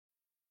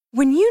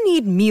When you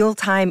need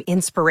mealtime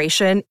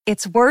inspiration,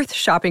 it's worth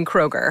shopping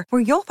Kroger,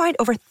 where you'll find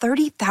over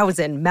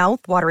 30,000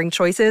 mouth-watering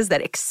choices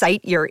that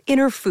excite your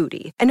inner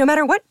foodie. And no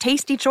matter what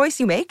tasty choice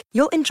you make,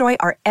 you'll enjoy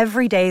our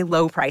everyday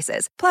low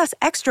prices, plus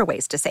extra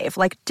ways to save,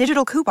 like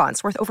digital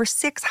coupons worth over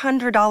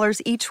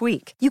 $600 each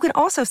week. You can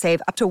also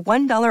save up to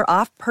 $1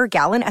 off per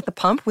gallon at the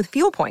pump with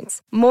fuel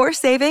points. More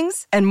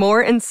savings and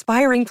more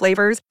inspiring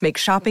flavors make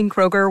shopping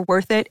Kroger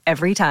worth it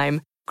every time.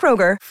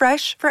 Kroger,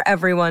 fresh for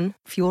everyone.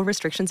 Fuel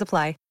restrictions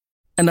apply.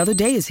 Another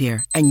day is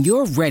here, and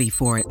you're ready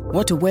for it.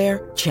 What to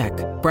wear? Check.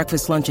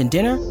 Breakfast, lunch, and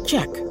dinner?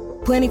 Check.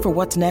 Planning for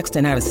what's next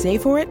and how to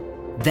save for it?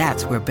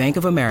 That's where Bank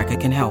of America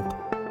can help.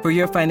 For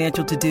your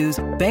financial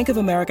to-dos, Bank of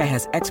America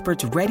has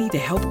experts ready to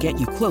help get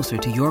you closer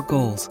to your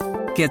goals.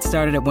 Get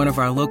started at one of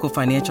our local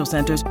financial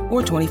centers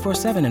or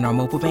 24/7 in our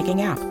mobile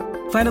banking app.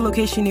 Find a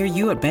location near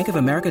you at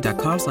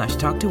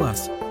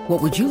bankofamerica.com/talktous.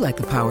 What would you like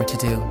the power to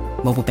do?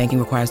 Mobile banking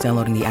requires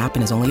downloading the app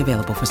and is only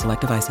available for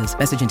select devices.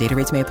 Message and data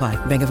rates may apply.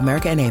 Bank of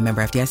America NA,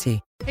 member FDIC.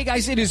 Hey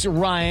guys, it is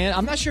Ryan.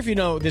 I'm not sure if you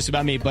know this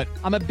about me, but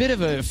I'm a bit of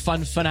a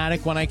fun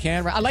fanatic when I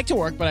can. I like to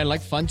work, but I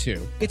like fun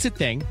too. It's a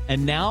thing.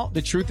 And now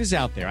the truth is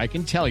out there. I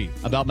can tell you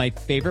about my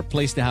favorite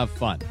place to have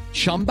fun.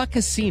 Chumba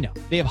Casino.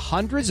 They have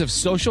hundreds of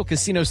social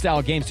casino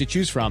style games to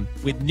choose from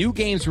with new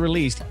games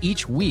released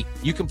each week.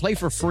 You can play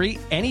for free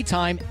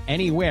anytime,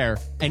 anywhere.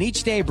 And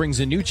each day brings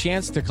a new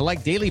chance to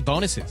collect daily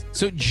bonuses.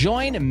 So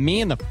join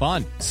me in the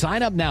fun.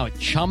 Sign up now at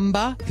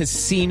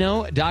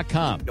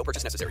ChumbaCasino.com. No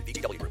purchase necessary.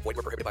 VGW Group. Void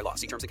where prohibited by law.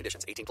 See terms and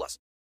conditions. 18+.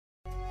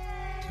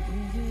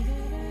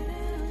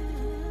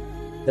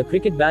 The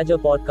Cricket Badger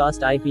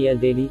Podcast IPL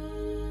Daily,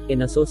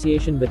 in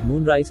association with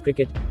Moonrise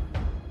Cricket,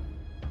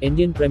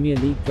 Indian Premier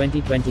League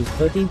 2020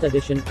 13th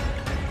edition.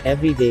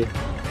 Every day,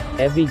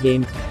 every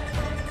game,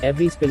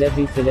 every spill,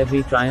 every thrill,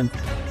 every triumph,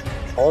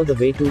 all the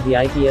way to the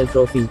IPL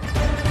trophy.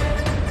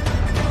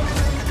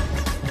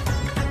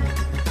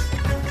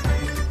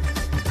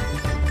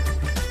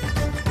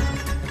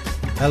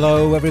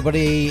 Hello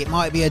everybody, it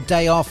might be a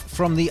day off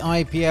from the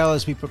IPL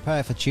as we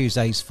prepare for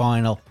Tuesday's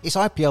final. It's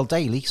IPL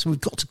Daily, so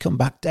we've got to come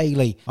back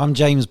daily. I'm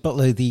James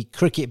Butler, the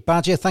Cricket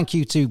Badger. Thank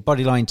you to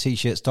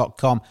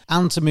BodylineT-shirts.com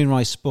and to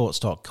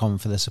MoonRiseSports.com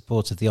for the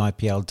support of the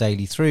IPL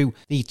Daily through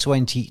the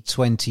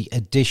 2020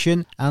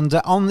 edition. And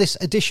on this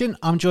edition,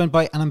 I'm joined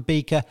by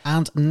Anambika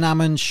and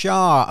Naman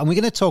Shah, and we're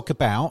going to talk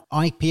about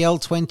IPL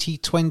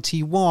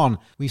 2021.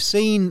 We've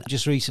seen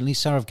just recently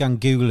Sourav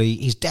Ganguly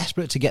is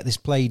desperate to get this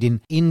played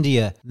in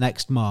India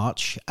next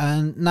March.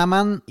 And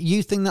Naman,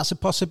 you think that's a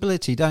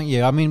possibility, don't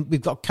you? I mean,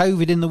 we've got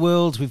COVID in the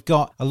world, we've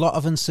got a lot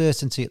of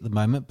uncertainty at the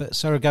moment, but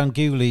Sourav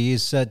Ganguly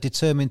is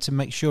determined to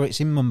make sure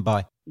it's in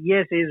Mumbai.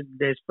 Yes, he's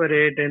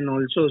desperate, and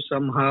also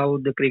somehow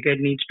the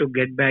cricket needs to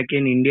get back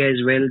in India as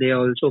well. They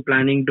are also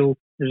planning to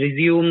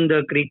resume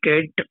the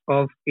cricket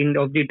of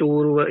the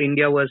tour,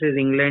 India versus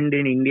England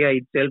in India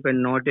itself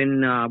and not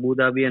in Abu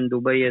Dhabi and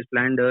Dubai as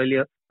planned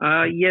earlier.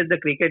 Yes, the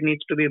cricket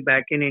needs to be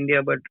back in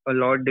India, but a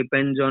lot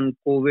depends on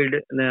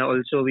COVID.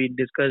 Also, we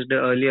discussed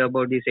earlier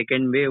about the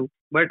second wave.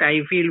 But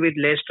I feel with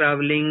less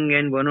traveling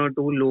and one or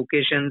two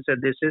locations,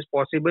 this is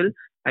possible.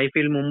 I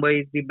feel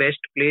Mumbai is the best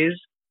place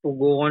to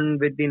go on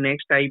with the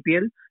next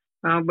IPL.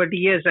 But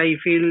yes, I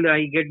feel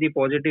I get the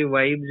positive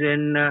vibes,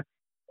 and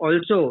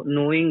also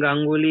knowing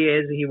Ganguly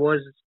as he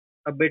was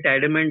a bit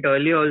adamant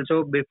earlier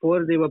also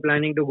before they were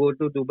planning to go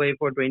to Dubai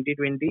for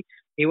 2020.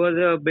 He was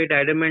a bit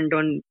adamant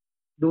on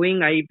doing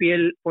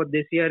IPL for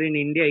this year in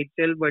India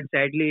itself, but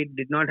sadly it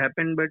did not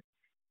happen. But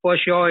for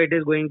sure it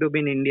is going to be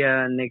in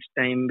India next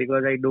time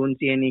because I don't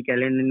see any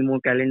more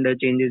calendar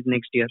changes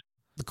next year.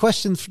 The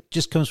question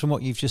just comes from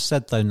what you've just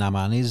said though,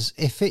 Naman, is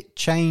if it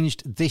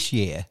changed this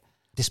year,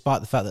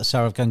 despite the fact that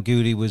Sourav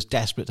Ganguly was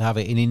desperate to have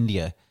it in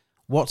India,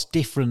 what's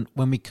different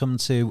when we come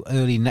to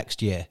early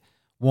next year?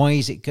 Why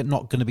is it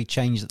not going to be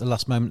changed at the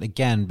last moment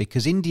again?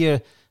 Because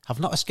India have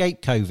not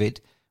escaped COVID.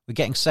 We're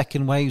getting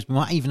second waves. We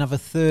might even have a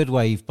third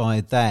wave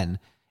by then.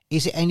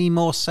 Is it any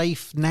more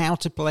safe now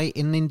to play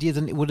in India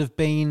than it would have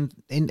been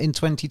in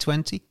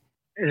 2020?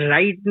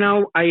 Right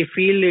now, I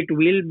feel it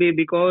will be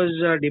because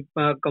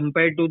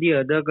compared to the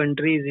other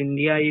countries,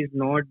 India is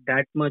not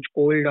that much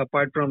cold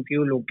apart from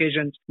few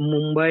locations.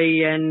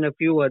 Mumbai and a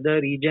few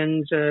other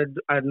regions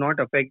are not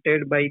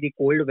affected by the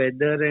cold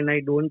weather, and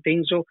I don't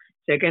think so.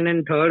 Second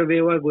and third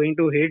wave are going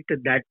to hit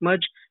that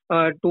much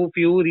to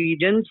few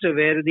regions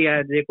where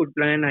they could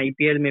plan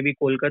IPL, maybe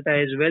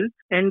Kolkata as well.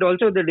 And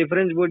also the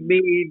difference would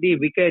be the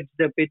wickets,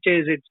 the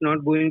pitches. It's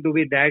not going to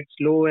be that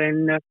slow,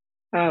 and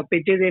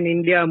pitches in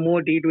India are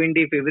more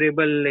T20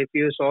 favorable. If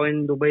you saw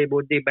in Dubai,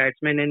 both the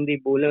batsmen and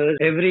the bowlers,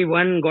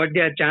 everyone got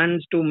their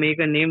chance to make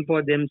a name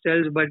for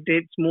themselves, but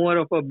it's more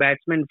of a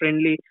batsman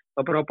friendly,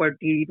 a proper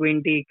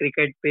T20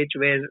 cricket pitch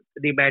where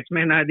the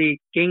batsmen are the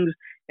kings,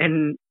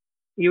 and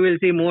you will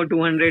see more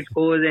 200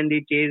 scores and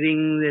the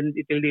chasing and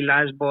till the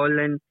last ball.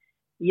 And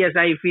yes,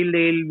 I feel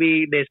they'll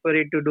be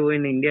desperate to do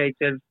in India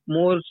itself,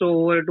 more so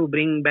over to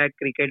bring back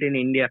cricket in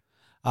India.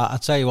 I'll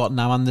tell you what,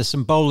 now, and there's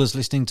some bowlers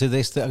listening to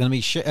this that are going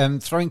to be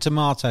throwing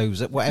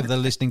tomatoes at whatever they're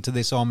listening to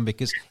this on,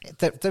 because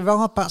there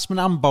are batsmen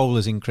and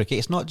bowlers in cricket.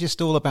 It's not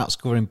just all about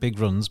scoring big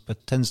runs,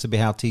 but tends to be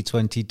how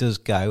T20 does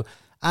go.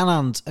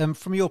 Anand,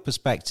 from your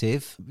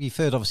perspective, you've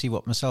heard obviously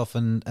what myself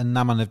and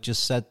Naman have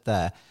just said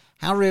there.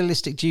 How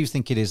realistic do you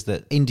think it is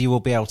that India will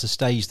be able to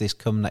stage this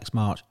come next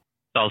March?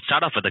 So I'll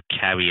start off with a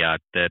caveat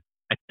that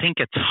I think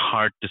it's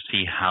hard to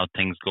see how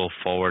things go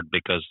forward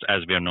because,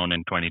 as we are known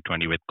in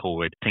 2020 with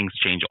COVID, things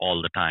change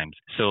all the time.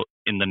 So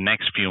in the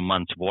next few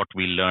months, what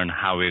we learn,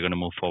 how we're going to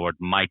move forward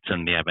might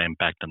certainly have an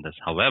impact on this.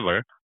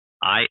 However,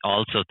 I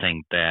also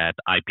think that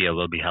IPL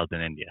will be held in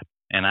India.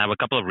 And I have a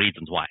couple of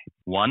reasons why.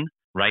 One,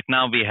 right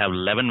now we have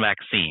 11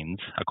 vaccines,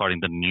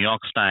 according to the New York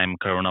Times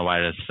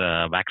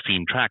coronavirus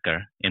vaccine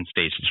tracker, in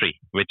stage 3,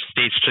 which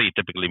stage 3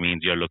 typically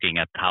means you're looking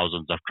at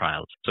thousands of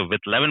trials. So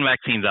with 11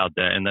 vaccines out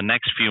there, in the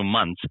next few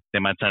months,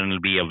 there might suddenly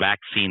be a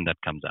vaccine that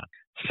comes out.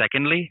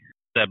 Secondly,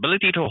 the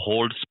ability to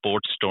hold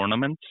sports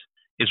tournaments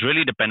is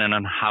really dependent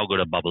on how good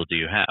a bubble do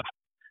you have.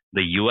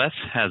 The US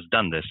has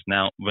done this.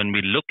 Now, when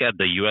we look at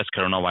the US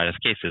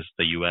coronavirus cases,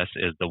 the US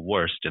is the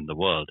worst in the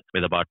world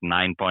with about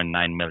 9.9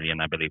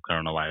 million, I believe,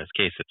 coronavirus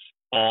cases.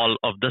 All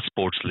of the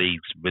sports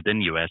leagues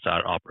within US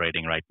are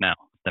operating right now.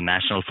 The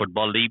National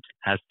Football League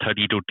has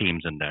 32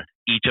 teams in there.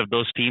 Each of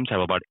those teams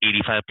have about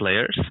 85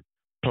 players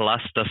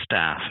plus the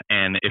staff.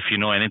 And if you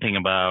know anything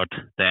about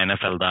the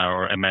NFL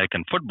or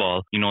American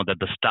football, you know that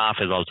the staff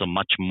is also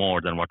much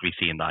more than what we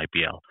see in the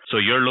IPL. So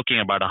you're looking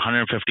at about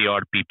 150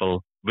 odd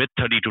people with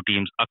 32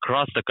 teams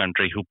across the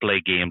country who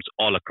play games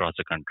all across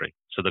the country.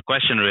 So the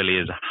question really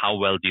is, how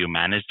well do you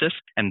manage this?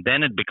 And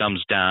then it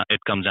comes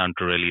down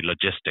to really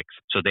logistics.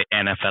 So the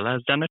NFL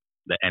has done it.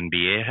 The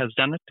NBA has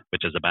done it,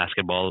 which is the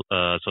basketball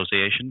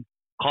association.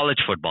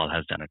 College football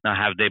has done it. Now,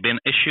 have there been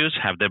issues?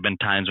 Have there been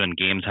times when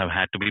games have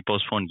had to be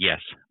postponed? Yes.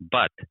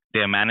 But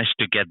they have managed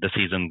to get the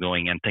season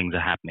going and things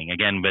are happening.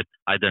 Again, with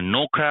either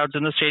no crowds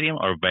in the stadium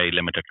or very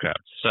limited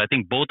crowds. So I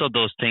think both of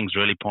those things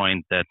really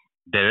point that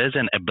there is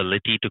an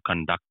ability to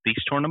conduct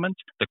these tournaments.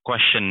 The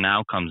question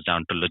now comes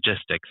down to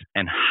logistics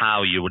and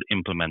how you would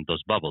implement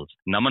those bubbles.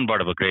 Naman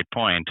brought up a great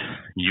point.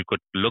 You could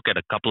look at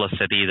a couple of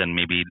cities and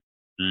maybe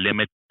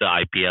limit the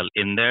IPL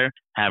in there,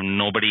 have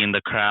nobody in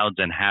the crowds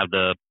and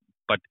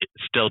but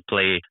still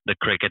play the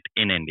cricket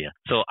in India.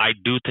 So I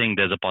do think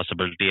there's a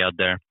possibility out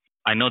there.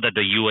 I know that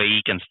the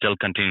UAE can still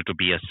continue to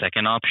be a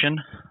second option.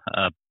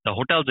 The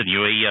hotels in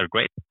UAE are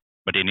great,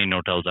 but Indian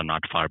hotels are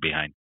not far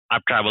behind.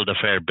 I've traveled a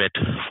fair bit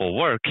for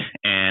work,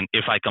 and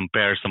if I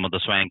compare some of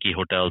the swanky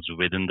hotels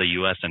within the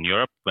US and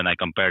Europe, when I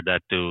compare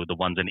that to the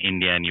ones in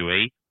India and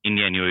UAE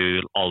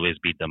will always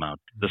beat them out.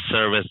 The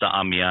service, the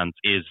ambiance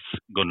is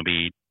going to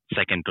be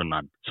second to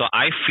none. So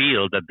I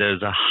feel that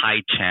there's a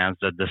high chance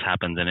that this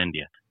happens in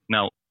India.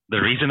 Now, the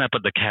reason I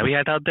put the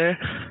caveat out there,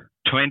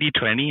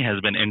 2020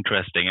 has been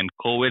interesting, and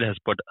COVID has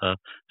put a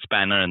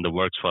spanner in the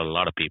works for a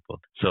lot of people.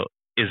 So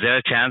is there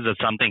a chance that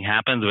something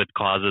happens which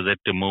causes it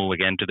to move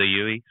again to the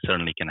UAE?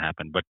 Certainly can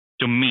happen. But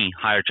to me,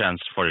 higher chance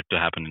for it to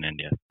happen in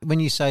India. When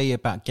you say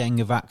about getting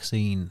a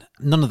vaccine,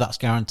 none of that's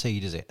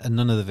guaranteed, is it? And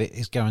none of it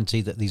is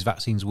guaranteed that these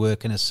vaccines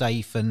work and are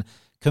safe and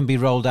can be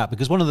rolled out.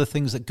 Because one of the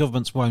things that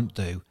governments won't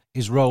do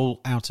is roll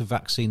out a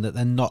vaccine that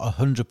they're not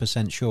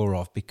 100% sure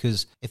of.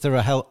 Because if there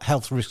are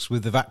health risks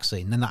with the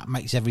vaccine, then that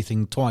makes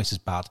everything twice as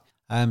bad.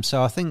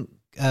 So I think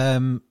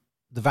the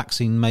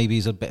vaccine maybe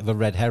is a bit of a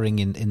red herring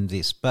in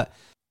this. But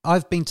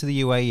I've been to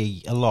the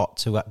UAE a lot,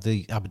 to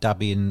the Abu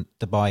Dhabi and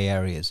Dubai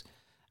areas,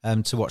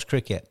 to watch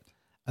cricket.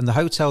 And the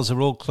hotels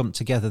are all clumped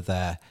together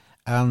there.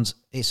 And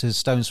it's a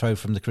stone's throw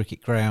from the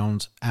cricket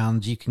ground.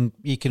 And you can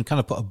kind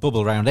of put a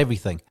bubble around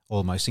everything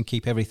almost and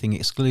keep everything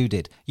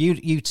excluded.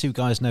 You two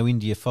guys know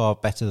India far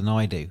better than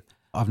I do.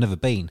 I've never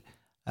been.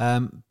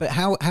 But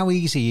how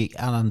easy,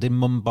 Anand, in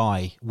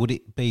Mumbai would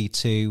it be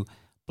to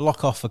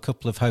block off a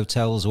couple of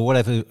hotels or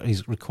whatever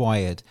is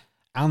required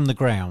and the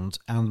ground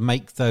and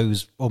make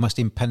those almost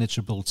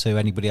impenetrable to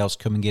anybody else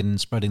coming in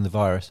and spreading the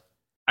virus?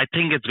 I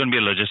think it's going to be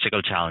a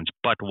logistical challenge,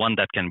 but one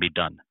that can be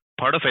done.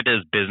 Part of it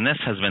is business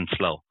has been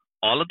slow.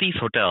 All of these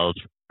hotels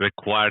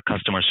require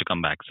customers to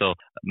come back. So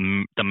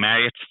the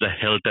Marriotts, the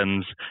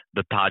Hiltons,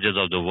 the Tajes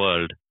of the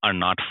world are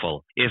not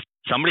full. If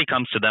somebody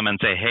comes to them and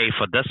say, hey,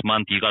 for this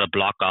month, you got to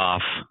block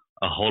off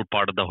a whole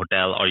part of the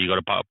hotel, or you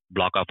got to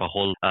block off a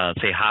whole,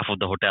 say, half of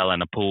the hotel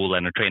and a pool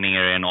and a training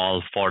area and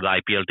all for the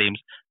IPL teams,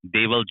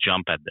 they will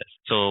jump at this.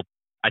 So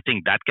I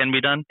think that can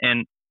be done.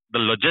 And the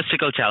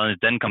logistical challenge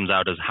then comes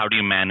out is how do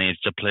you manage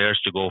the players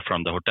to go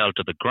from the hotel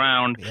to the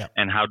ground,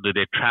 and how do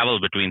they travel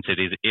between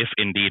cities if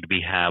indeed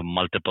we have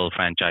multiple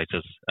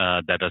franchises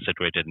that are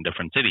situated in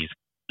different cities.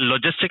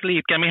 Logistically,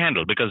 it can be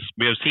handled because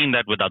we have seen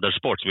that with other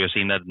sports. We have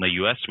seen that in the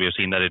US. We have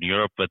seen that in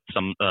Europe with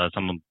some of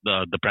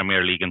the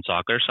Premier League in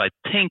soccer. So I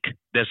think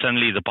there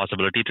certainly is a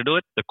possibility to do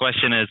it. The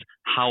question is,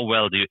 how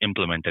well do you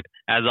implement it?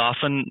 As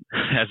often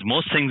as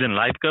most things in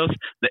life goes,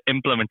 the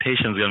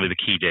implementation is going to be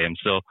the key, James.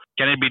 So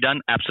can it be done?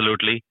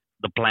 Absolutely.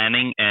 The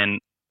planning and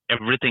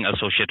everything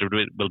associated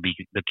with it will be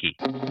the key.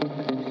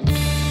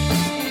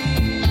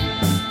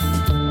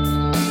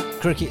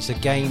 cricket's a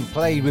game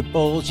played with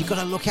balls. You've got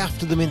to look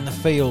after them in the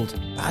field.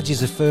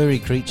 Badgers are furry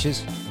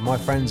creatures. And my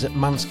friends at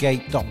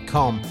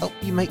manscaped.com help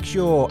you make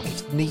sure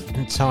it's neat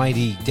and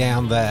tidy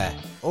down there.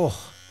 Oh,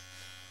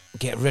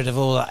 get rid of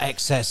all that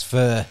excess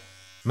fur.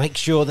 Make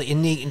sure that you're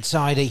neat and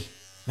tidy.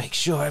 Make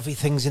sure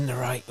everything's in the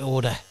right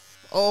order.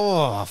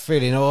 Oh,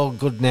 feeling all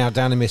good now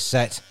down in my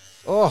set.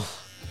 Oh,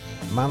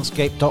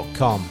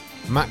 manscaped.com.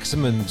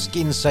 Maximum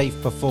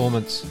skin-safe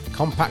performance,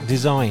 compact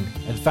design,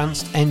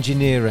 advanced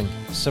engineering,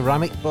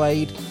 ceramic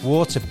blade,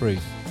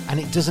 waterproof. And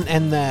it doesn't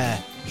end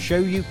there. Show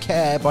you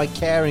care by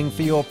caring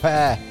for your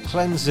pair.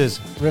 Cleansers,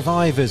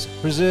 revivers,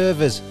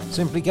 preservers.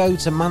 Simply go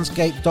to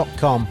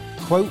manscaped.com.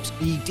 Quote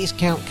the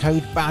discount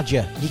code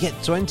BADGER. You get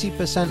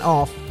 20%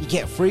 off, you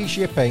get free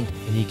shipping,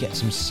 and you get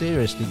some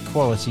seriously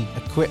quality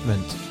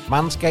equipment.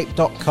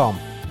 Manscaped.com.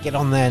 Get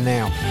on there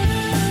now.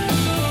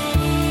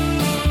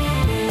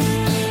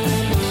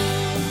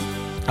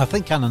 I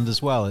think, Anand,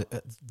 as well,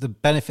 the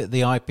benefit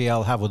the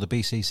IPL have, or the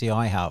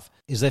BCCI have,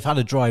 is they've had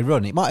a dry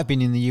run. It might have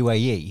been in the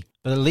UAE,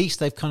 but at least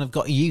they've kind of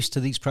got used to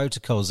these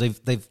protocols.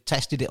 They've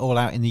tested it all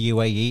out in the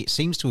UAE. It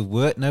seems to have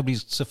worked.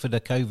 Nobody's suffered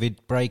a COVID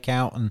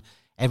breakout, and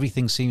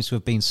everything seems to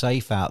have been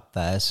safe out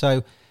there.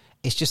 So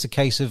it's just a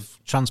case of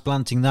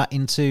transplanting that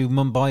into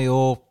Mumbai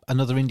or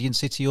another Indian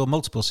city or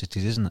multiple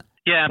cities, isn't it?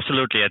 Yeah,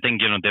 absolutely. I think,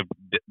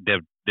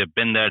 they've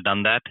been there,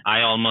 done that.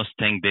 I almost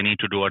think they need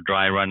to do a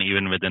dry run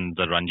even within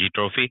the Ranji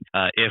Trophy.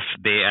 If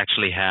they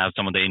actually have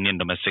some of the Indian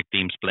domestic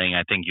teams playing,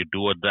 I think you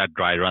do that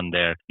dry run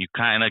there. You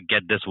kind of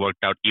get this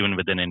worked out even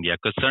within India,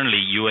 because certainly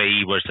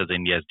UAE versus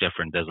India is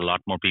different. There's a lot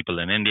more people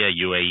in India.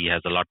 UAE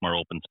has a lot more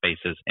open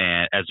spaces,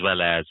 as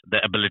well as the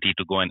ability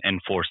to go and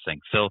enforce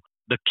things. So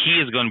the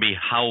key is going to be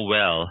how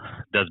well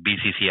does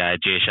BCCI,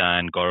 Jay Shah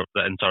and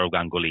Saurav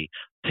Ganguly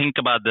think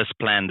about this,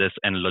 plan this,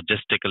 and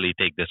logistically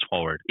take this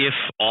forward. If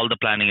all the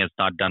planning is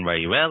not done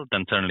very well,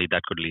 then certainly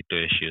that could lead to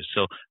issues.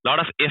 So a lot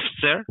of ifs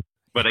there.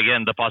 But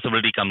again, the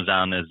possibility comes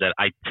down is that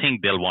I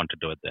think they'll want to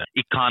do it there.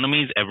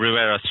 Economies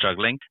everywhere are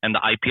struggling, and the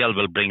IPL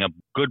will bring a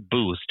good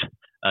boost,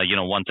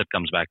 once it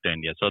comes back to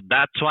India. So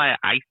that's why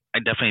I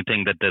definitely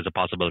think that there's a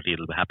possibility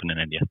it'll happen in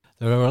India.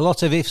 There are a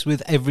lot of ifs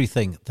with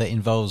everything that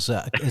involves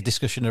a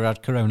discussion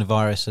around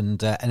coronavirus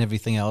and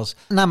everything else.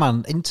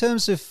 Naman, in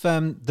terms of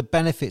the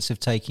benefits of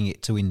taking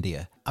it to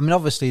India, I mean,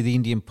 obviously the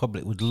Indian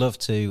public would love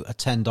to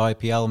attend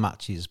IPL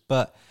matches,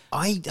 but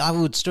I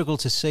would struggle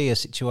to see a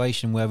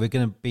situation where we're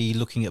going to be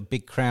looking at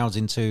big crowds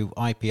into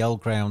IPL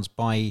grounds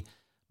by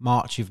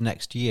March of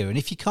next year. And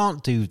if you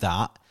can't do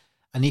that,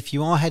 and if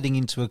you are heading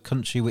into a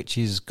country which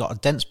has got a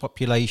dense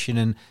population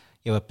and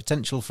a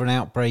potential for an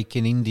outbreak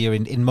in India,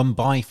 in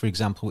Mumbai, for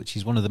example, which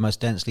is one of the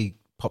most densely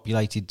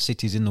populated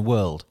cities in the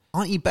world,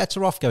 aren't you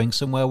better off going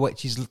somewhere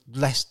which is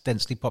less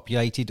densely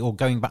populated, or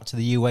going back to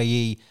the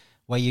UAE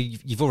where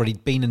you've already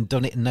been and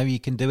done it and know you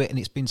can do it and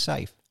it's been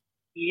safe?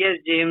 Yes,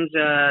 James,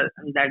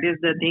 that is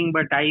the thing.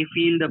 But I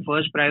feel the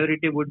first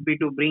priority would be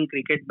to bring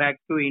cricket back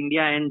to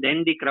India, and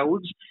then the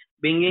crowds.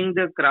 Bringing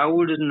the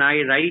crowds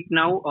right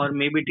now or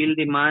maybe till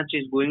the March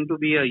is going to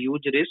be a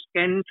huge risk,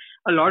 and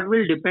a lot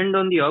will depend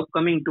on the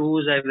upcoming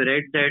tours. I've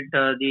read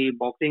that the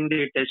Boxing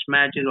Day Test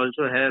match is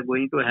also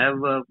going to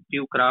have a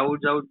few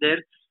crowds out there.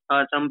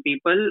 Some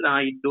people,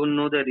 I don't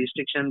know the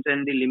restrictions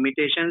and the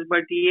limitations,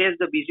 but yes,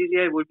 the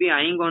BCCI would be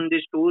eyeing on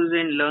these tours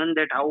and learn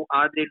that how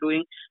are they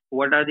doing,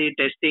 what are the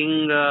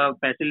testing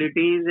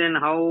facilities, and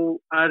how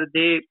are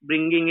they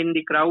bringing in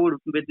the crowd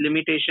with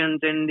limitations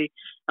and the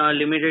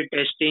limited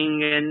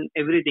testing and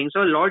everything.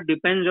 So a lot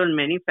depends on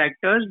many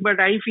factors, but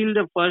I feel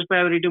the first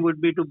priority would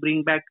be to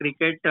bring back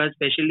cricket,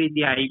 especially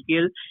the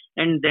IPL,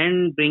 and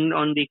then bring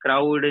on the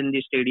crowd in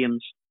the stadiums.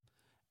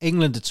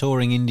 England are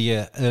touring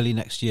India early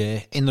next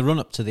year in the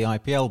run-up to the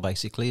IPL,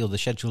 basically, or the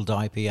scheduled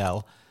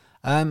IPL.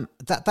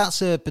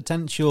 That's a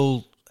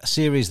potential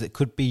series that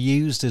could be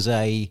used as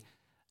a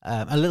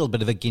little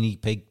bit of a guinea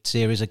pig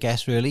series, I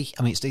guess, really.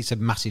 I mean, it's a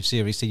massive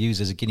series to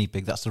use as a guinea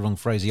pig. That's the wrong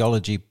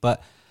phraseology,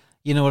 but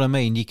you know what I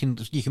mean. You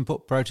can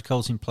put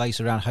protocols in place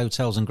around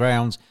hotels and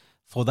grounds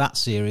for that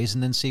series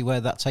and then see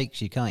where that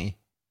takes you, can't you?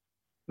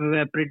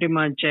 Pretty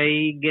much.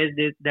 I guess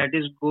that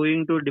is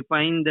going to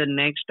define the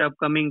next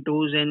upcoming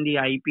tours and the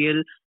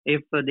IPL,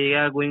 if they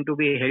are going to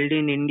be held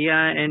in India.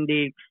 And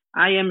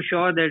I am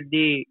sure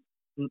that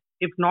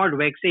if not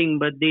vexing,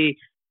 but the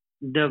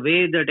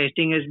way the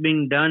testing has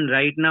been done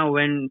right now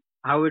and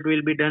how it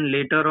will be done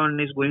later on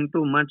is going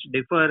to much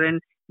differ.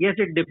 And yes,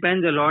 it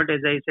depends a lot,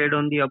 as I said,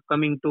 on the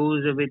upcoming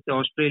tours with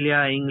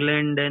Australia,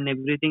 England and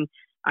everything.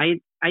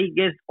 I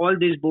guess all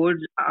these boards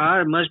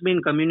must be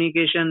in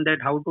communication that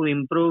how to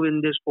improve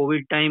in this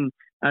COVID time.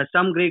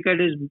 Some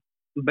cricket is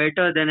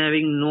better than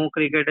having no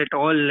cricket at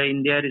all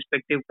in their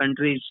respective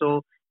countries.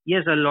 So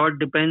yes, a lot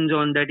depends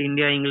on that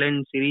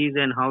India-England series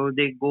and how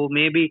they go.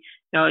 Maybe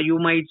you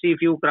might see a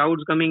few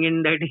crowds coming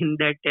in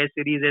that test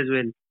series as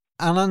well.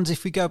 And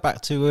if we go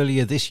back to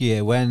earlier this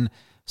year when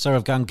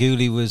Saurav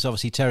Ganguly was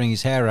obviously tearing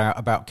his hair out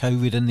about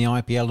COVID and the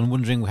IPL and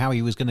wondering how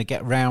he was going to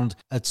get round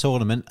a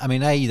tournament. I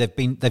mean,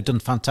 they've done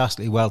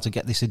fantastically well to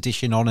get this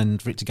edition on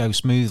and for it to go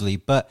smoothly.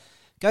 But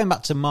going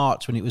back to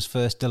March when it was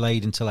first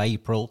delayed until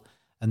April,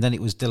 and then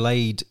it was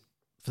delayed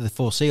for the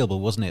foreseeable,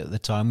 wasn't it, at the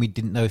time? We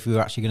didn't know if we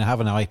were actually going to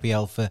have an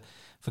IPL for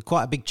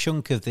quite a big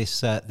chunk of this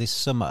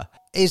summer.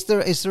 Is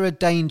there a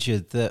danger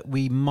that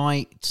we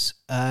might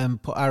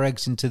put our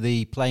eggs into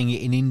the playing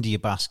it in India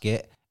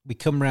basket? We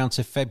come round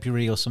to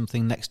February or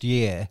something next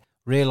year,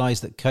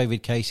 realise that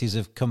COVID cases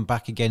have come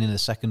back again in a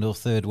second or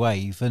third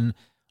wave, and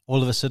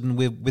all of a sudden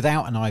we're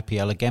without an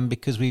IPL again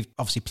because we've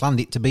obviously planned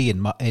it to be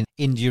in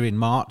India in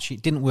March.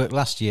 It didn't work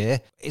last year.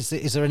 Is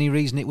there any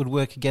reason it would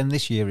work again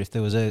this year if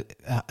there was a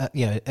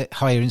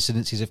higher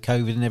incidences of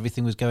COVID and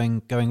everything was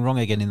going wrong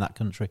again in that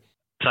country?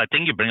 So I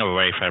think you bring up a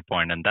very fair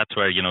point, and that's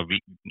where,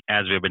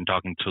 as we've been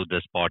talking through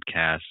this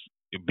podcast,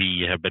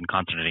 we have been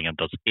concentrating on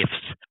those ifs,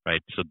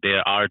 right? So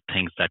there are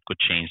things that could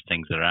change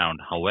things around.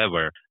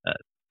 However,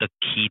 the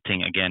key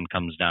thing again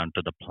comes down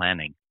to the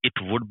planning. It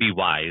would be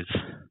wise.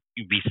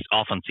 We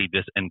often see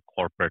this in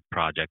corporate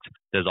projects.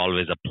 There's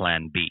always a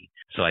plan B.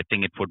 So I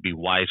think it would be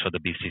wise for the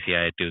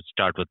BCCI to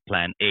start with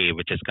plan A,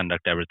 which is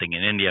conduct everything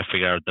in India,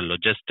 figure out the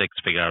logistics,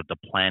 figure out the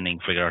planning,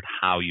 figure out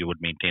how you would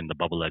maintain the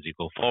bubble as you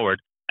go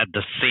forward. At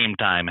the same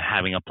time,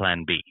 having a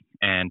plan B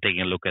and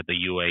taking a look at the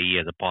UAE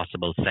as a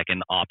possible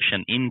second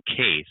option in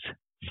case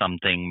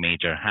something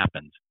major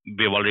happens.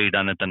 We've already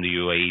done it in the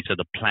UAE, so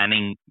the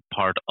planning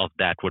part of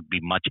that would be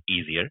much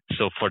easier.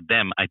 So for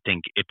them, I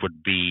think it would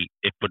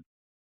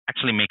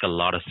actually make a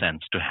lot of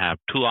sense to have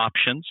two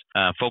options.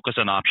 Focus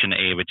on option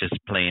A, which is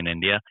play in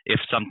India.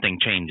 If something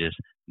changes,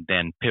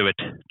 then pivot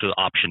to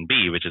option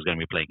B, which is going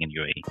to be playing in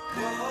UAE.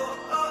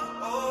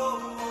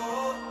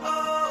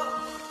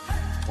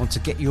 Want to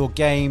get your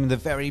game the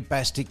very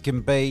best it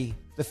can be?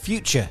 The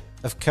future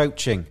of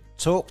coaching.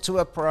 Talk to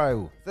a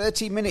pro.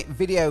 30-minute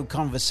video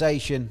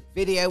conversation.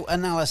 Video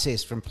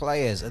analysis from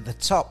players at the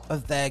top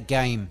of their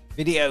game.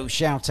 Video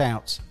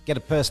shout-outs. Get a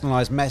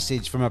personalised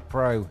message from a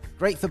pro.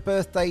 Great for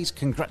birthdays,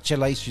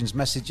 congratulations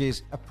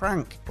messages, a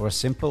prank, or a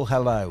simple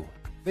hello.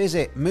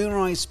 Visit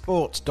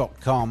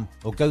moonrisesports.com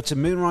or go to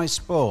Moonrise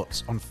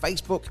Sports on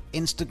Facebook,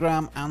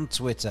 Instagram and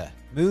Twitter.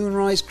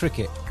 Moonrise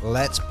Cricket.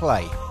 Let's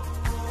play.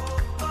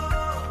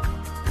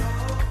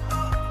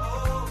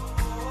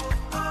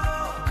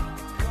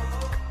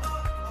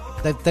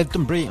 They've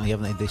done brilliantly,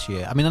 haven't they, this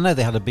year? I mean, I know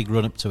they had a big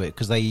run up to it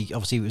because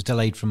it was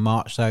delayed from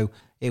March, so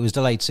it was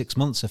delayed 6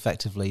 months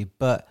effectively.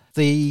 But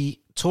the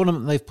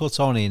tournament they've put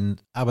on in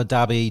Abu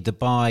Dhabi,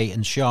 Dubai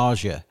and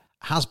Sharjah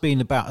has been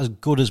about as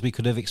good as we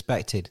could have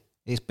expected.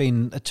 It's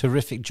been a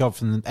terrific job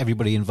from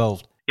everybody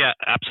involved. Yeah,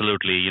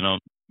 absolutely.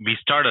 We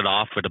started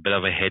off with a bit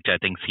of a hitch. I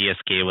think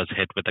CSK was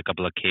hit with a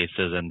couple of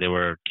cases, and there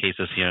were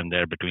cases here and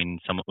there between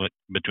some of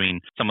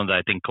the,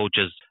 I think,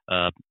 coaches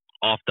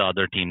of the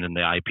other teams in the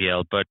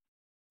IPL. But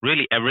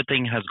really,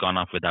 everything has gone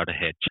off without a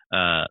hitch.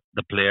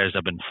 The players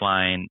have been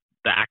fine.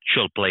 The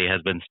actual play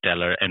has been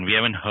stellar, and we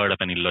haven't heard of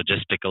any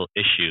logistical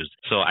issues.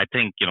 So I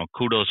think,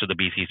 kudos to the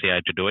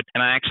BCCI to do it.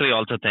 And I actually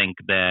also think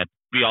that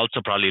we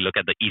also probably look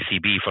at the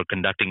ECB for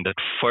conducting the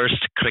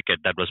first cricket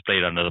that was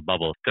played under the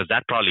bubble, because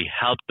that probably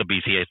helped the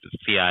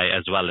BCCI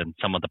as well in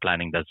some of the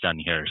planning that's done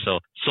here. So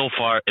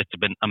far, it's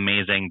been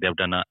amazing. They've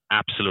done an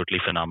absolutely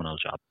phenomenal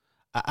job.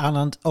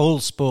 And all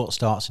sport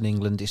starts in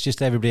England. It's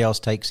just everybody else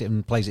takes it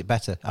and plays it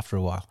better after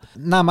a while.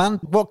 Now, man,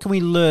 what can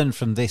we learn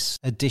from this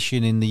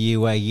edition in the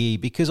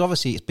UAE? Because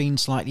obviously it's been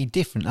slightly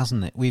different,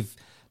 hasn't it? We've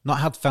not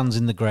had fans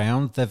in the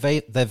ground.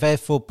 They've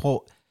therefore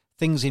put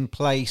things in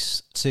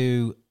place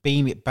to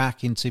beam it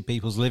back into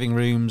people's living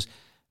rooms.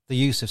 The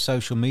use of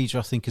social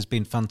media, I think, has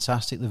been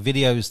fantastic. The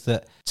videos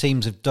that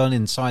teams have done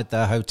inside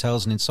their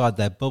hotels and inside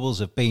their bubbles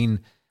have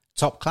been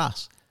top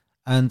class.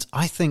 And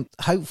I think,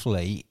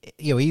 hopefully,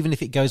 even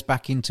if it goes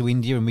back into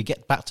India and we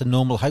get back to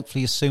normal,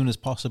 hopefully as soon as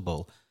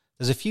possible,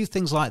 there's a few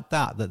things like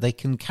that they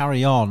can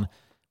carry on,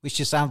 which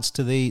just adds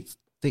to the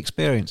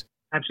experience.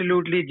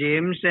 Absolutely,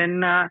 James.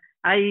 And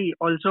I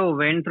also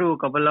went through a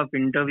couple of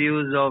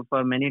interviews of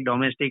many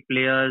domestic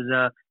players,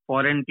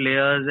 foreign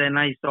players, and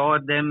I saw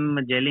them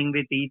gelling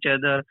with each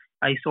other.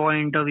 I saw an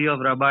interview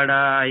of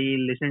Rabada. I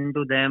listened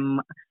to them.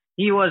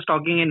 He was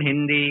talking in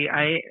Hindi.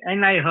 I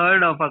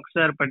heard of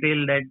Akshar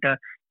Patel that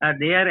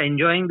they are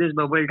enjoying this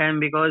bubble time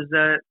because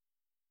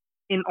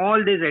in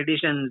all these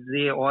editions,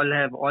 they all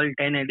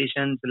 10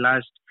 editions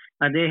last,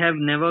 they have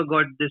never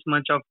got this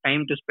much of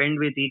time to spend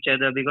with each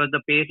other because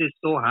the pace is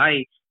so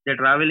high. They're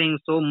traveling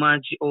so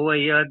much. Over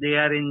here, they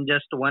are in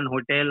just one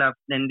hotel,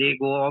 then they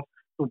go off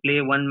to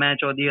play one match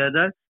or the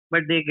other,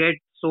 but they get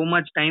so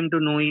much time to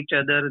know each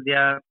other. They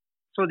are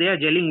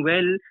gelling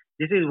well.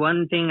 This is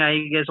one thing I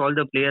guess all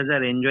the players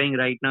are enjoying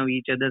right now,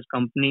 each other's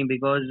company,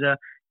 because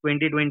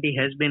 2020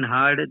 has been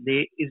hard.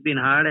 It's been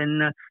hard,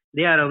 and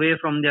they are away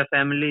from their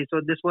family.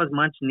 So this was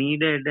much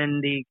needed,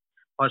 and the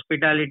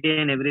hospitality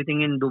and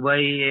everything in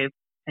Dubai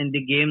and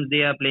the games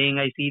they are playing.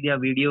 I see their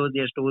videos,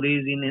 their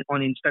stories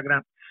on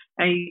Instagram.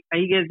 I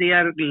guess they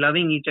are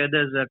loving each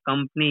other's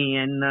company,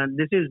 and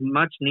this is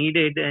much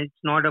needed. It's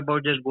not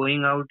about just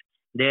going out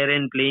there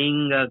and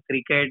playing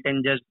cricket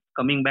and just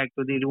coming back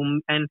to the room.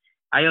 And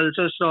I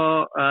also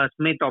saw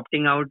Smith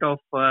opting out of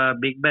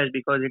Big Bash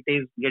because it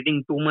is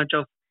getting too much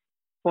of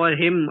for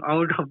him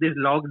out of this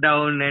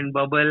lockdown and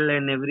bubble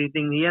and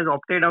everything. He has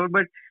opted out,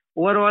 but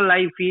overall,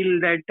 I feel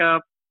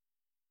that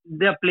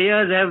the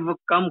players have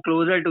come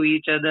closer to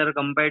each other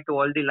compared to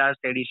all the last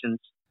editions.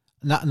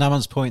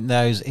 Naman's point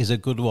there is a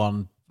good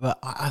one, but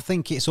I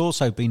think it's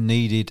also been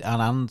needed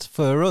and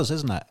for us,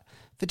 isn't it?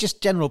 For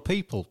just general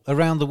people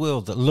around the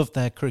world that love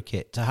their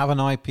cricket, to have an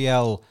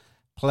IPL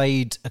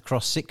played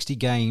across 60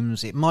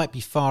 games. It might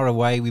be far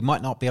away. We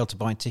might not be able to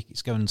buy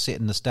tickets, go and sit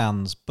in the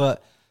stands,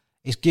 but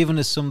it's given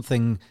us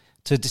something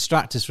to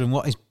distract us from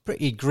what is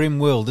pretty grim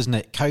world, isn't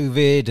it?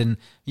 COVID and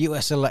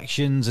US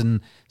elections and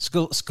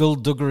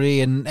skullduggery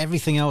and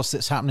everything else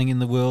that's happening in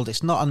the world.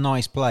 It's not a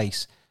nice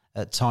place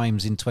at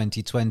times in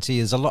 2020.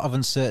 There's a lot of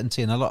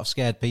uncertainty and a lot of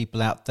scared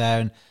people out there.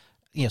 And,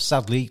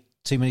 sadly,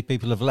 too many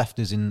people have left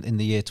us in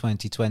the year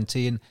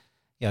 2020. And,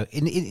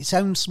 in its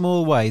own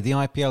small way, the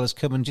IPL has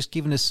come and just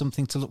given us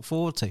something to look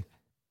forward to.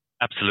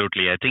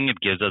 Absolutely. I think it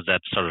gives us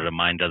that sort of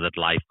reminder that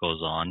life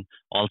goes on,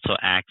 also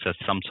acts as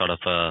some sort of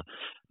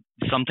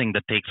something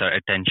that takes our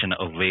attention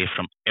away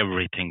from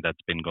everything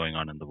that's been going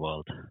on in the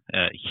world.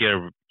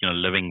 Here,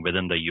 living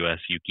within the US,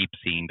 you keep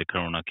seeing the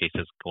corona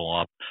cases go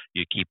up.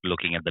 You keep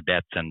looking at the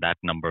deaths, and that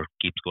number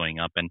keeps going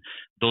up. And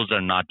those are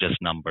not just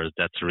numbers.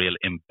 That's real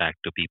impact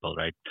to people,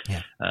 right?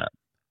 Yeah.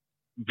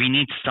 We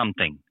need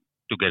something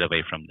to get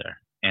away from there.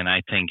 And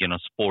I think,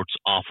 sports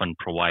often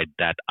provide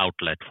that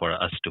outlet for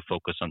us to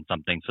focus on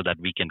something so that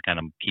we can kind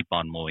of keep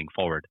on moving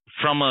forward.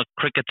 From a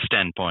cricket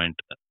standpoint,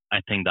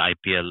 I think the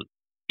IPL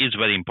is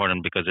very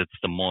important because it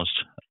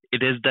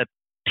is that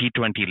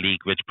T20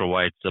 league which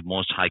provides the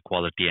most high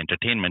quality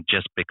entertainment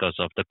just because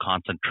of the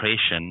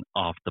concentration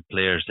of the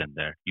players in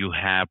there. You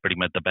have pretty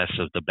much the best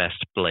of the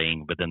best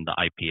playing within the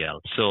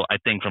IPL. So I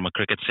think from a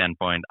cricket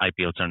standpoint,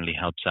 IPL certainly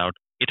helps out.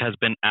 It has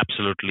been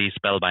absolutely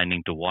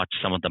spellbinding to watch.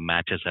 Some of the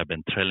matches have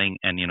been thrilling,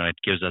 and it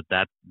gives us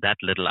that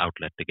little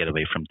outlet to get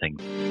away from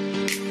things.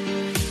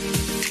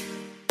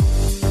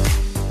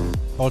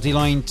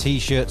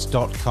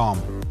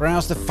 BodylineT-shirts.com.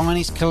 Browse the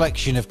finest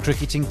collection of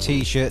cricketing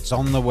t-shirts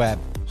on the web.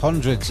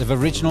 Hundreds of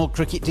original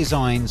cricket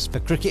designs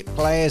for cricket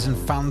players and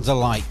fans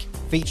alike,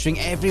 featuring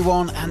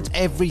everyone and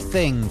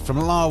everything from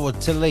Larwood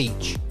to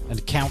Leach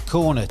and Cow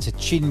Corner to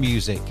chin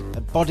music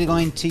at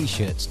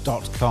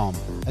BodylineT-shirts.com.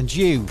 And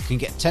you can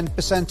get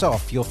 10%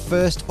 off your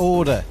first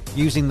order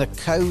using the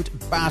code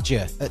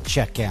BADGER at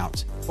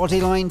checkout.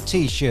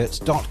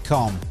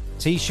 BodylineT-shirts.com.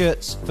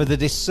 T-shirts for the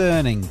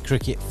discerning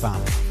cricket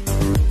fan.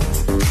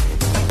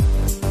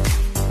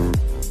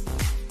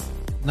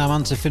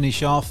 Naman, to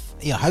finish off,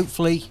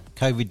 hopefully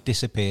COVID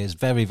disappears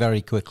very,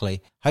 very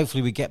quickly.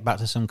 Hopefully we get back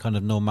to some kind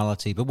of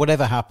normality. But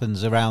whatever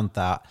happens around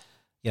that,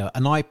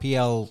 an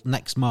IPL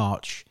next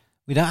March,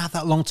 we don't have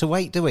that long to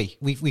wait, do we?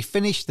 We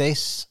finish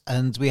this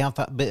and we have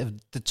that bit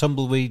of the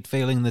tumbleweed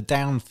feeling, the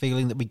down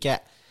feeling that we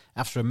get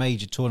after a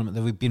major tournament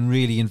that we've been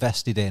really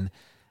invested in.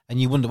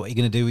 And you wonder what you're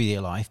going to do with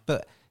your life.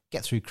 But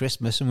get through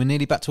Christmas and we're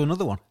nearly back to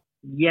another one.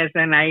 Yes,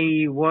 and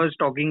I was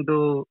talking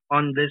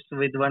on this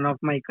with one of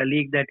my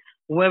colleagues that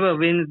whoever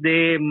wins,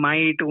 they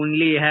might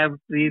only have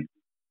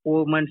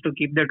 3-4 months to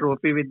keep the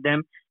trophy with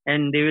them,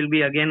 and they will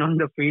be again on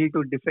the field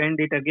to defend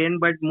it again.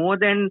 But more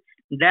than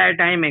that,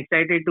 I'm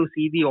excited to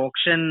see the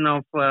auction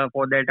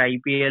for that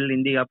IPL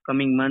in the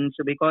upcoming months,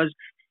 because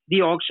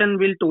the auction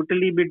will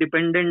totally be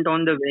dependent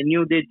on the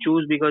venue they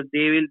choose, because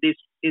this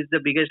is the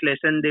biggest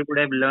lesson they would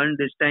have learned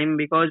this time,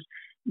 because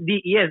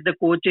the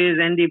coaches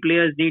and the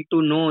players need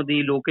to know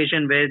the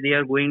location where they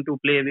are going to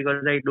play,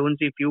 because I don't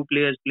see few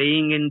players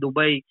playing in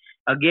Dubai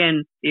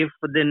again if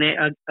the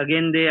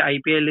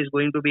IPL is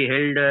going to be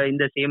held in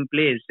the same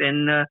place,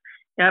 and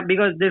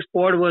because this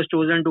squad was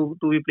chosen to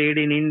be played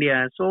in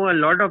India. So a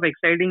lot of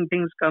exciting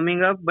things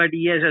coming up, but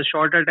yes, a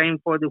shorter time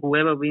for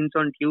whoever wins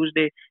on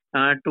Tuesday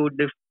to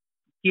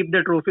keep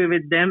the trophy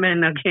with them,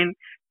 and again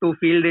to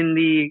field in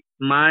the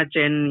March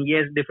and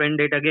defend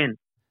it again.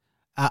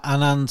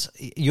 And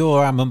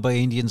you're our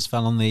Mumbai Indians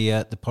fan on the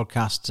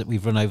podcast that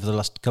we've run over the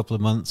last couple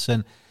of months.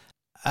 And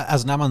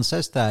as Naman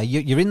says there,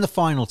 you're in the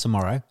final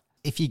tomorrow.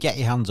 If you get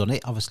your hands on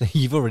it, obviously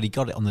you've already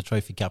got it on the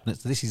trophy cabinet.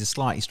 So this is a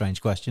slightly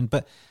strange question,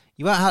 but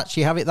you won't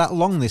actually have it that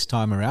long this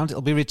time around.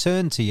 It'll be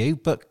returned to you,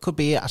 but could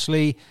be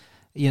actually,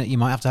 you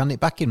might have to hand it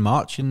back in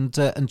March and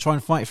try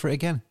and fight for it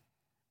again.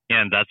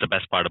 Yeah, and that's the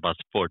best part about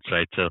sports,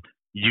 right? So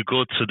you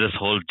go through this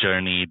whole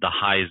journey, the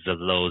highs, the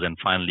lows, and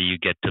finally you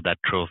get to that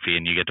trophy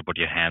and you get to put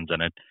your hands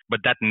on it.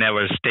 But that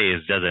never stays,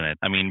 doesn't it?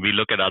 I mean, we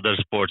look at other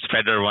sports.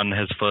 Federer won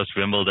his first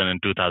Wimbledon in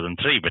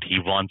 2003, but he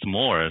wants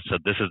more. So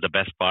this is the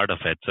best part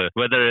of it. So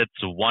whether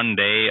it's one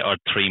day or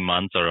 3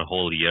 months or a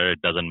whole year,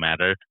 it doesn't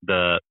matter.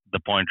 The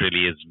point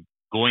really is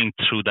going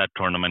through that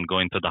tournament,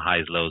 going through the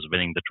highs, lows,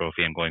 winning the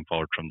trophy and going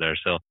forward from there.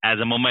 So as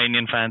a Mumbai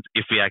Indian fan,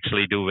 if we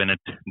actually do win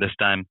it this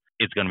time,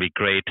 it's going to be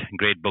great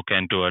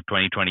bookend to a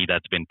 2020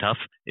 that's been tough.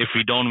 If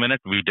we don't win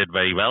it, we did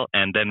very well.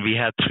 And then we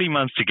have 3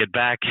 months to get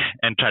back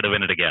and try to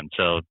win it again.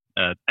 So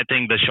I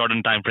think the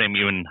shortened time frame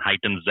even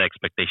heightens the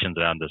expectations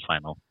around this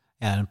final.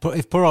 Yeah, and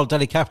if poor old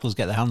Delhi Capitals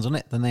get their hands on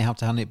it, then they have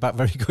to hand it back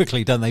very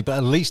quickly, don't they? But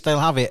at least they'll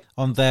have it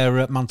on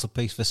their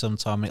mantelpiece for some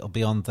time. It'll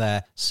be on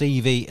their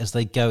CV as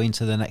they go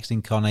into the next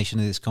incarnation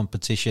of this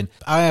competition.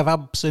 I have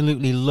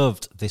absolutely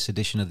loved this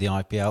edition of the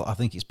IPL. I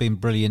think it's been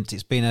brilliant.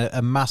 It's been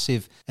a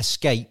massive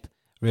escape,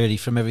 really,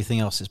 from everything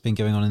else that's been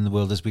going on in the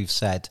world, as we've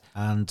said.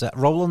 And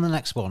roll on the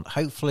next one.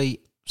 Hopefully,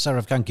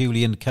 Sourav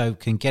Ganguly and co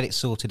can get it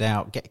sorted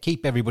out,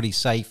 keep everybody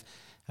safe,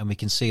 and we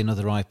can see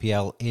another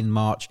IPL in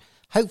March,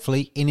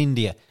 hopefully in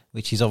India,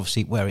 which is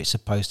obviously where it's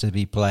supposed to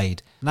be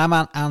played.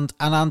 Naman and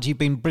Anand, you've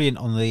been brilliant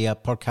on the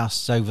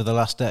podcasts over the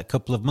last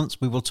couple of months.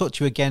 We will talk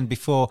to you again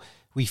before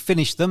we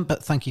finish them,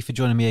 but thank you for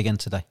joining me again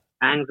today.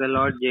 Thanks a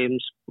lot,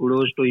 James.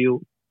 Kudos to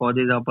you for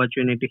this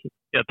opportunity.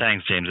 Yeah,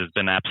 thanks, James. It's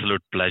been an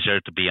absolute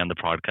pleasure to be on the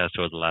podcast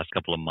over the last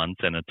couple of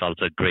months, and it's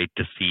also great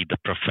to see the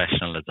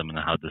professionalism and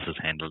how this is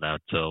handled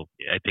out. So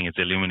I think it's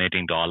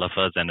illuminating to all of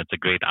us, and it's a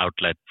great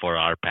outlet for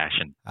our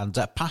passion. And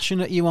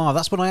passionate you are.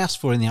 That's what I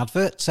asked for in the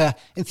advert.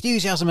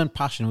 Enthusiasm and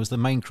passion was the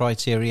main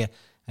criteria,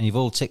 and you've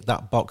all ticked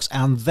that box,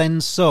 and then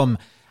some.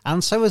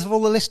 And so have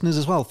all the listeners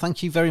as well.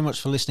 Thank you very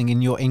much for listening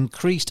in your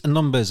increased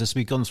numbers as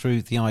we've gone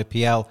through the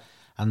IPL.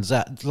 And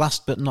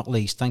last but not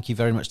least, thank you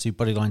very much to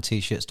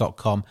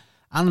BodylineT-shirts.com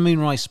and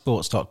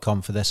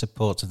MoonRiseSports.com for their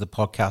support of the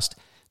podcast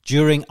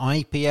during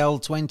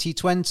IPL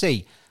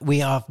 2020. We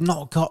have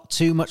not got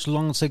too much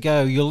long to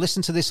go. You'll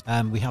listen to this.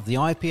 We have the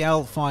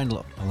IPL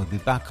final, and we'll be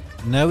back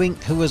knowing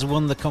who has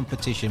won the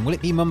competition. Will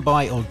it be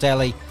Mumbai or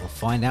Delhi? We'll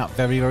find out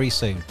very, very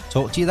soon.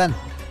 Talk to you then.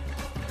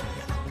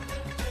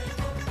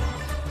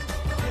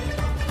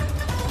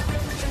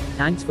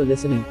 Thanks for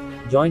listening.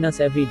 Join us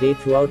every day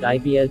throughout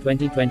IPL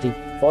 2020.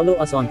 Follow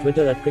us on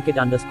Twitter at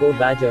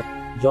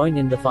cricket_badger. Join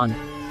in the fun.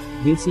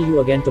 We'll see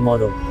you again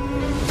tomorrow.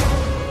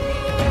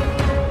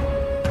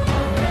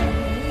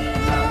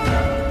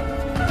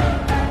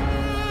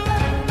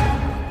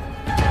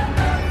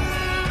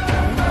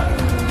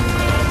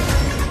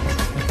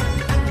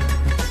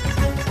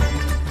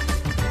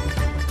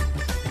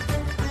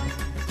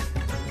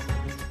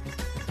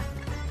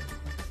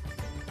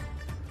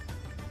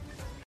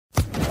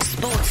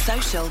 Sports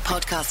Social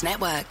Podcast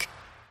Network.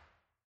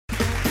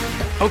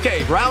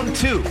 Okay, round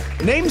two.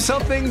 Name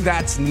something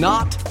that's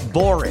not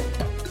boring.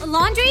 A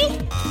laundry?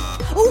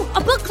 Ooh, a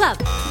book club.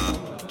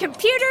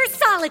 Computer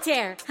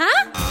solitaire,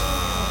 huh?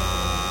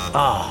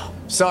 Ah,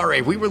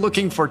 sorry, we were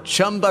looking for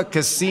Chumba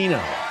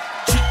Casino.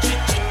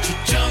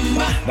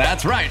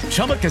 That's right,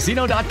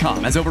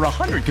 ChumbaCasino.com has over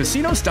 100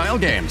 casino-style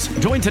games.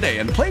 Join today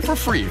and play for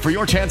free for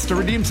your chance to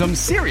redeem some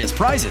serious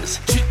prizes.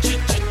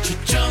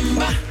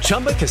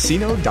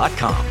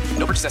 ChumbaCasino.com.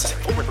 No purchase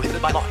necessary. Void where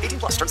prohibited by law.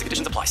 18+ terms and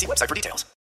conditions apply. See website for details.